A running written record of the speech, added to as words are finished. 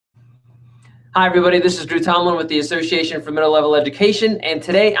Hi, everybody. This is Drew Tomlin with the Association for Middle Level Education, and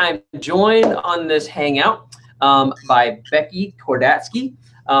today I'm joined on this hangout by Rebecca Kordatzky.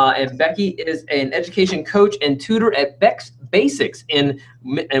 And Becky is an education coach and tutor at Beck's Basics in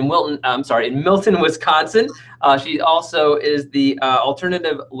Milton, Wisconsin. She also is the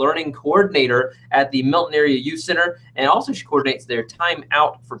alternative learning coordinator at the Milton Area Youth Center, and also she coordinates their Time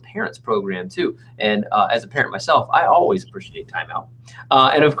Out for Parents program too. And as a parent myself, I always appreciate time out.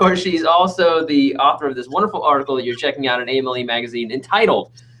 And of course, she's also the author of this wonderful article that you're checking out in AMLE magazine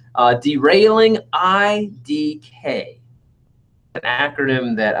entitled Derailing IDK. An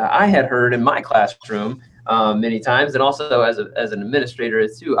acronym that I had heard in my classroom many times, and also as an administrator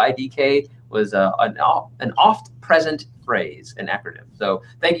too. IDK was an oft present phrase, an acronym. So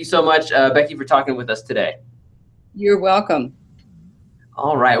thank you so much, Becky, for talking with us today. You're welcome.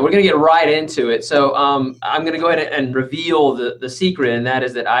 All right, we're going to get right into it. So I'm going to go ahead and reveal the secret, and that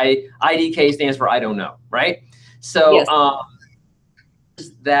is that IDK stands for I don't know, right? So yes.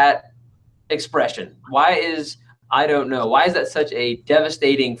 That expression, why is I don't know, why is that such a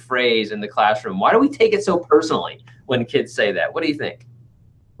devastating phrase in the classroom? Why do we take it so personally when kids say that? What do you think?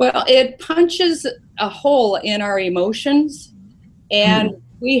 Well, it punches a hole in our emotions, and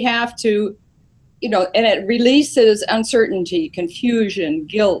we have to, and it releases uncertainty, confusion,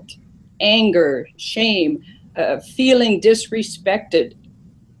 guilt, anger, shame, feeling disrespected.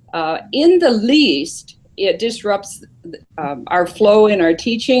 In the least, it disrupts our flow in our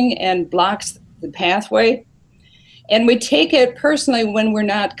teaching and blocks the pathway. And we take it personally when we're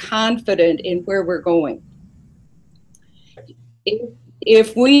not confident in where we're going.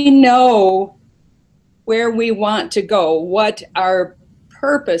 If we know where we want to go, what our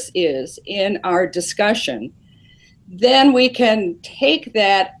purpose is in our discussion, then we can take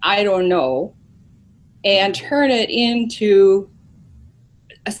that I don't know and turn it into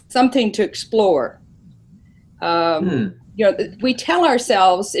something to explore. We tell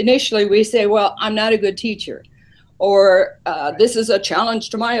ourselves, initially we say, well, I'm not a good teacher. Or this is a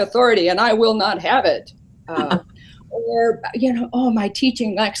challenge to my authority and I will not have it. Or, oh, my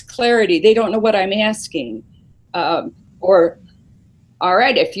teaching lacks clarity. They don't know what I'm asking. Or, all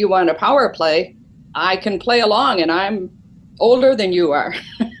right, if you want a power play, I can play along and I'm older than you are.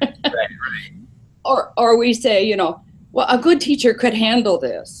 Right. Or we say, well, a good teacher could handle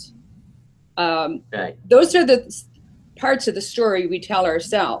this. Right. Those are the parts of the story we tell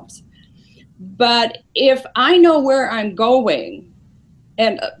ourselves. But if I know where I'm going,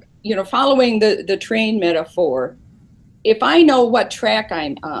 and following the train metaphor, if I know what track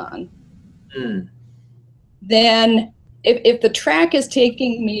I'm on, then if the track is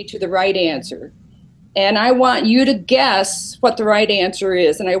taking me to the right answer, and I want you to guess what the right answer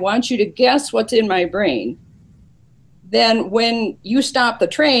is, and I want you to guess what's in my brain, then when you stop the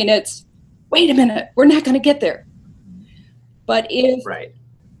train, it's, wait a minute, we're not going to get there. But if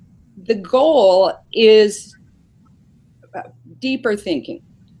the goal is deeper thinking,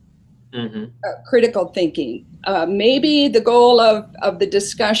 critical thinking. Maybe the goal of the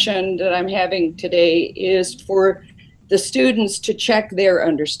discussion that I'm having today is for the students to check their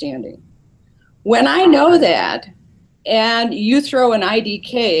understanding. When I know that, and you throw an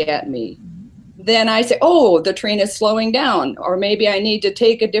IDK at me, then I say, oh, the train is slowing down, or maybe I need to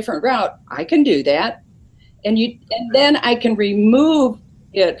take a different route. I can do that. And then I can remove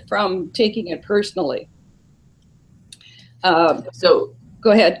it from taking it personally. So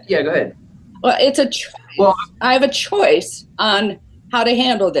go ahead. Yeah, go ahead. Well, it's a choice. Well, I have a choice on how to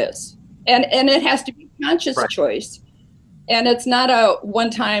handle this, and it has to be a conscious choice, and it's not a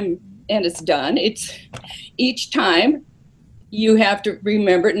one time and it's done. It's each time you have to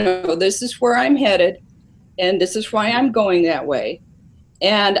remember, no, this is where I'm headed, and this is why I'm going that way,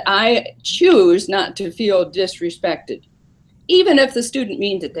 and I choose not to feel disrespected. Even if the student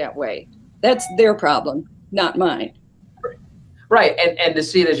means it that way, that's their problem, not mine. Right, and to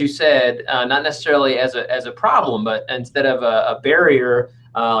see it, as you said, not necessarily as a problem, but instead of a barrier,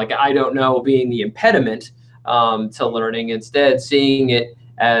 like I don't know being the impediment to learning, instead seeing it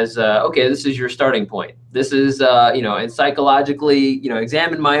as, okay, this is your starting point. This is, and psychologically,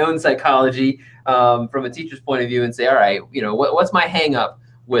 examine my own psychology from a teacher's point of view and say, all right, what's my hang up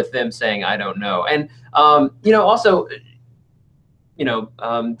with them saying I don't know? And, also,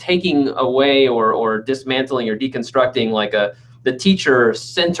 taking away or dismantling or deconstructing like the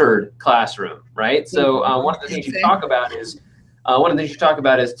teacher-centered classroom, right? So one of the things you talk about is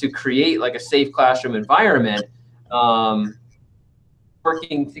to create like a safe classroom environment,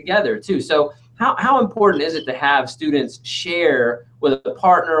 working together too. So how important is it to have students share with a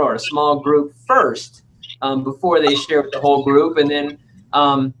partner or a small group first before they share with the whole group, and then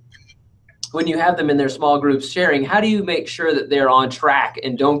when you have them in their small groups sharing, how do you make sure that they're on track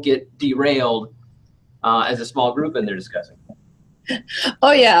and don't get derailed as a small group and they're discussing?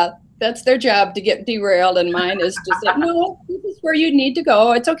 Oh yeah, that's their job, to get derailed, and mine is to say, no, this is where you need to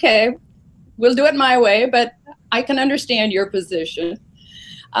go. It's okay. We'll do it my way, but I can understand your position.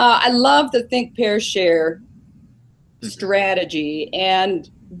 I love the think, pair, share strategy and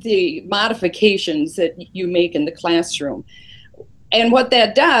the modifications that you make in the classroom. And what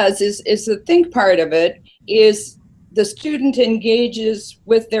that does is the think part of it is the student engages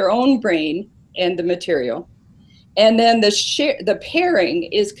with their own brain and the material. And then the pairing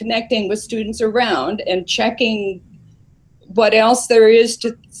is connecting with students around and checking what else there is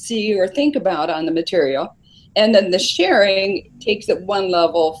to see or think about on the material. And then the sharing takes it one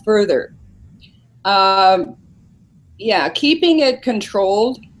level further. Yeah, keeping it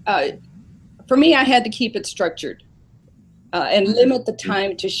controlled. For me, I had to keep it structured and limit the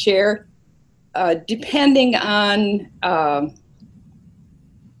time to share, depending on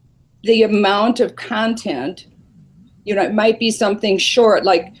the amount of content. You know, it might be something short,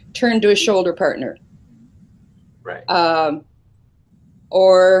 like turn to a shoulder partner. Right.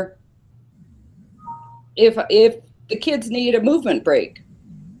 Or if the kids need a movement break,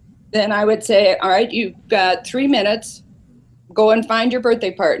 then I would say, all right, you've got 3 minutes, go and find your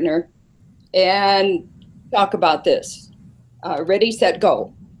birthday partner and talk about this. Ready, set,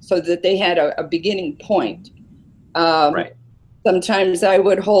 go, so that they had a beginning point. Right. Sometimes I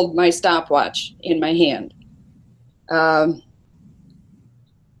would hold my stopwatch in my hand.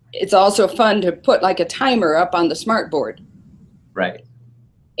 It's also fun to put like a timer up on the smart board. Right.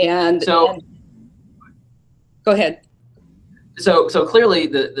 And go ahead. So clearly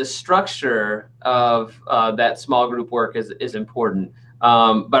the structure of that small group work is important.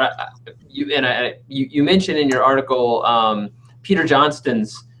 But you mentioned in your article Peter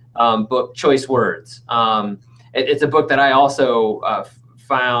Johnston's book Choice Words. It's a book that I also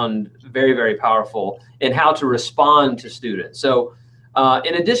found very, very powerful in how to respond to students. So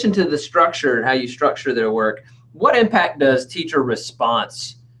in addition to the structure and how you structure their work, what impact does teacher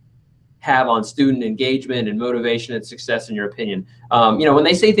response have on student engagement and motivation and success, in your opinion? You know, when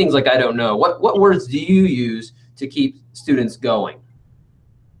they say things like, I don't know, what words do you use to keep students going?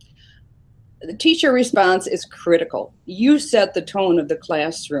 The teacher response is critical. You set the tone of the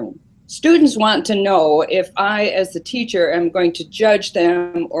classroom. Students want to know if I, as the teacher, am going to judge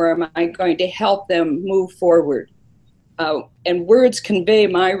them or am I going to help them move forward. And words convey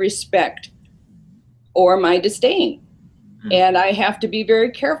my respect or my disdain. And I have to be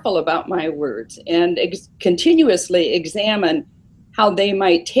very careful about my words and continuously examine how they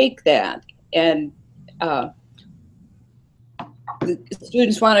might take that. And the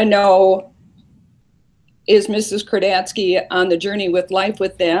students want to know, is Mrs. Kordatzky on the journey with life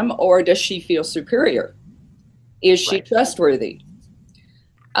with them, or does she feel superior? Is she trustworthy?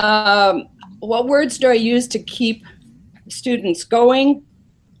 What words do I use to keep students going?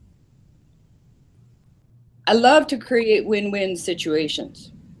 I love to create win-win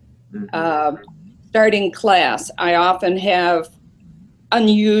situations. Starting class, I often have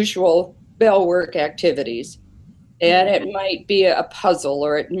unusual bell work activities, and it might be a puzzle,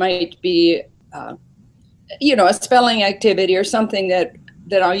 or it might be you know, a spelling activity or something that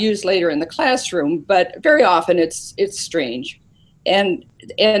I'll use later in the classroom, but very often it's strange. And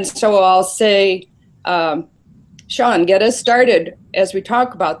so I'll say, Sean, get us started as we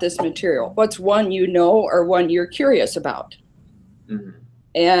talk about this material. What's one you know or one you're curious about?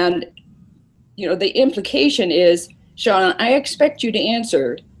 And, you know, the implication is, Sean, I expect you to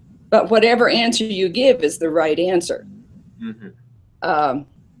answer, but whatever answer you give is the right answer.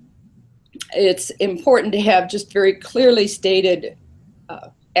 It's important to have just very clearly stated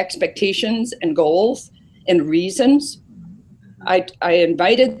expectations and goals and reasons. I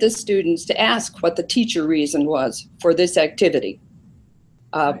invited the students to ask what the teacher reason was for this activity.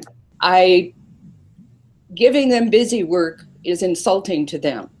 Giving them busy work is insulting to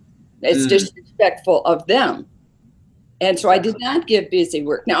them. It's disrespectful of them. And so I did not give busy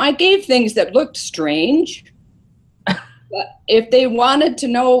work. Now, I gave things that looked strange, but if they wanted to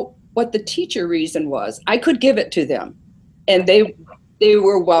know what the teacher reason was, I could give it to them, and they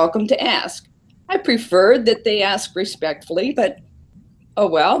were welcome to ask. I preferred that they ask respectfully, but oh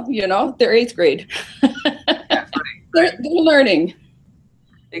well, you know, they're 8th grade. They're learning.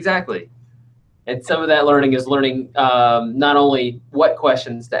 Exactly. And some of that learning is learning not only what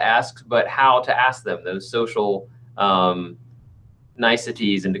questions to ask, but how to ask them, those social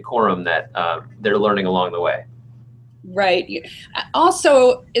niceties and decorum that they're learning along the way. Right.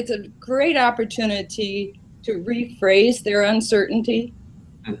 Also, it's a great opportunity to rephrase their uncertainty.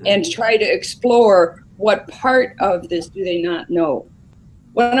 and try to explore what part of this do they not know.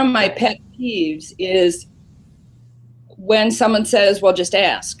 One of my pet peeves is when someone says, well, just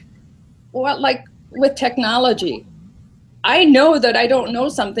ask. Well, like with technology, I know that I don't know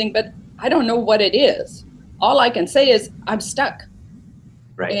something, but I don't know what it is. All I can say is I'm stuck.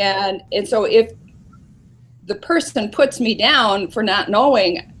 Right. And so if the person puts me down for not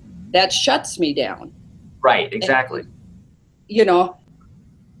knowing, that shuts me down. Right, exactly. And, you know,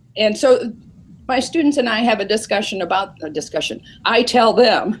 and so my students and I have a discussion about a discussion. I tell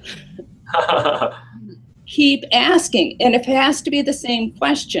them, keep asking. And if it has to be the same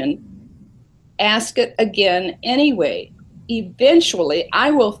question, ask it again anyway. Eventually,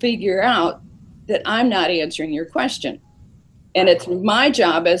 I will figure out that I'm not answering your question. And it's my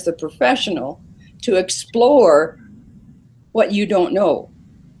job as the professional to explore what you don't know.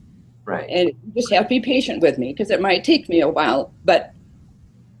 Right. And you just have to be patient with me because it might take me a while, but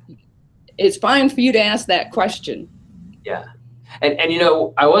it's fine for you to ask that question. Yeah. And you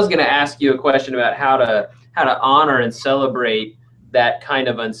know, I was going to ask you a question about how to honor and celebrate that kind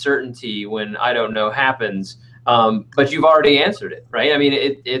of uncertainty when I don't know happens. But you've already answered it, right? I mean,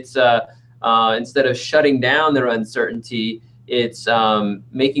 it's instead of shutting down their uncertainty, it's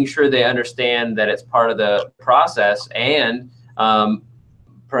making sure they understand that it's part of the process, and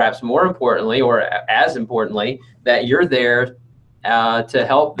perhaps more importantly, or as importantly, that you're there to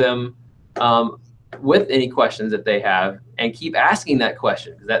help them with any questions that they have, and keep asking that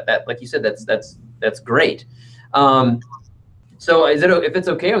question. That like you said, that's great. So if it's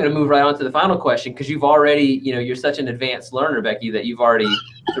okay, I'm going to move right on to the final question, because you've already, you know, you're such an advanced learner, Becky, that you've already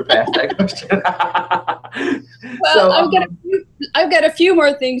surpassed that question. Well, so, I've got a few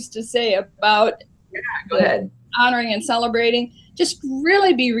more things to say about go ahead. Honoring and celebrating. Just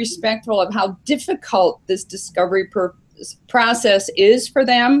really be respectful of how difficult this discovery process is for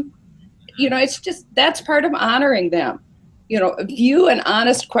them. You know, it's just, that's part of honoring them. You know, view an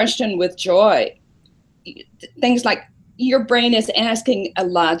honest question with joy. Things like, your brain is asking a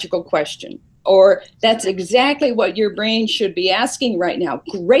logical question, or that's exactly what your brain should be asking right now.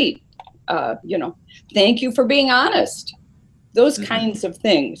 Great. You know, thank you for being honest. Those kinds of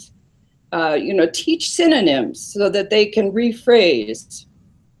things. You know, teach synonyms so that they can rephrase.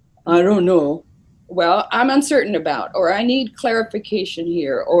 I don't know. Well, I'm uncertain about, or I need clarification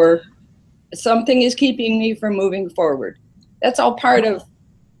here, or something is keeping me from moving forward. That's all part of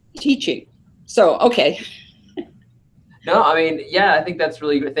teaching. So, okay. No, I mean, yeah, I think that's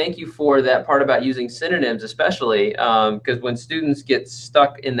really good. Thank you for that part about using synonyms, especially because when students get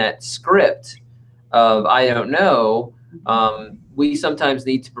stuck in that script of I don't know, we sometimes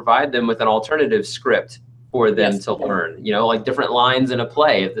need to provide them with an alternative script for them to learn, you know, like different lines in a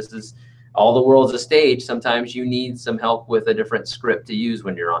play. If this is all the world's a stage, sometimes you need some help with a different script to use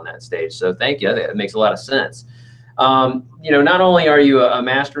when you're on that stage. So thank you. I think that makes a lot of sense. You know, not only are you a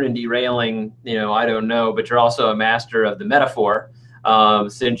master in derailing, you know, I don't know, but you're also a master of the metaphor,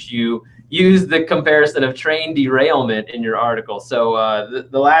 since you use the comparison of train derailment in your article. So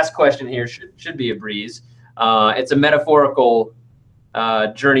the last question here should be a breeze. It's a metaphorical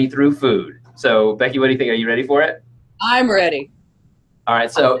journey through food. So Becky, what do you think? Are you ready for it? I'm ready. All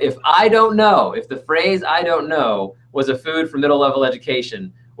right. So if I don't know, if the phrase I don't know was a food for middle level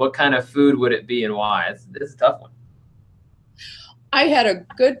education, what kind of food would it be and why? This is a tough one. I had a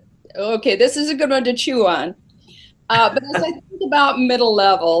good, okay, this is a good one to chew on. But as I think about middle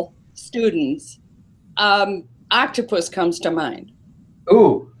level students, octopus comes to mind.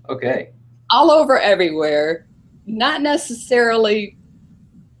 Ooh, okay. All over everywhere, not necessarily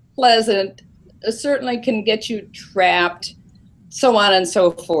pleasant, certainly can get you trapped, so on and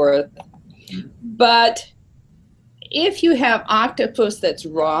so forth. But if you have octopus that's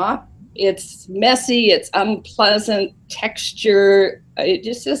raw, it's messy, it's unpleasant texture, it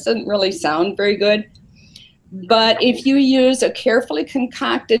just doesn't really sound very good. But if you use a carefully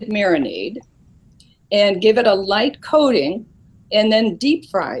concocted marinade and give it a light coating and then deep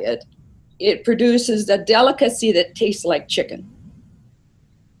fry it, it produces a delicacy that tastes like chicken.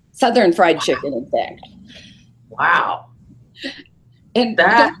 Southern fried chicken, in fact. Wow. And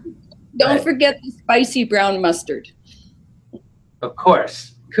don't forget the spicy brown mustard. Of course.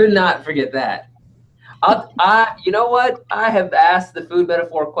 Could not forget that. You know what? I have asked the food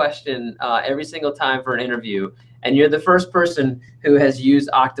metaphor question every single time for an interview, and you're the first person who has used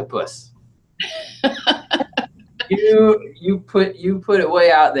octopus. You put it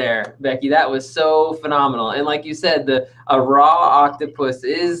way out there, Becky. That was so phenomenal. And like you said, a raw octopus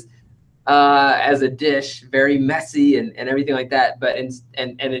is as a dish very messy and everything like that. But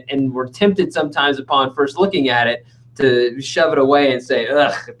and we're tempted sometimes upon first looking at it to shove it away and say,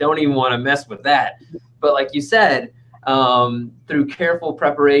 ugh, don't even want to mess with that. But like you said, through careful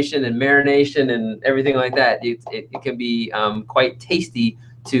preparation and marination and everything like that, it can be quite tasty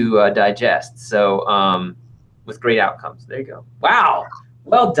to digest. So with great outcomes. There you go. Wow.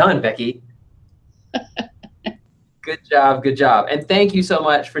 Well done, Becky. Good job. Good job. And thank you so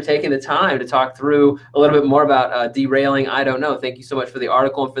much for taking the time to talk through a little bit more about derailing I don't know. Thank you so much for the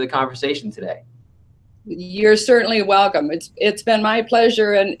article and for the conversation today. You're certainly welcome. It's been my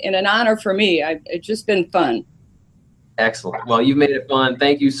pleasure and an honor for me. It's just been fun. Excellent. Well, you've made it fun.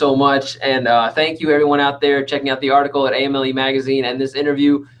 Thank you so much. And thank you everyone out there checking out the article at AMLE Magazine and this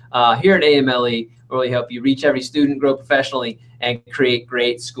interview here at AMLE, where we help you reach every student, grow professionally, and create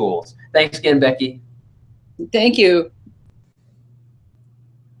great schools. Thanks again, Becky. Thank you.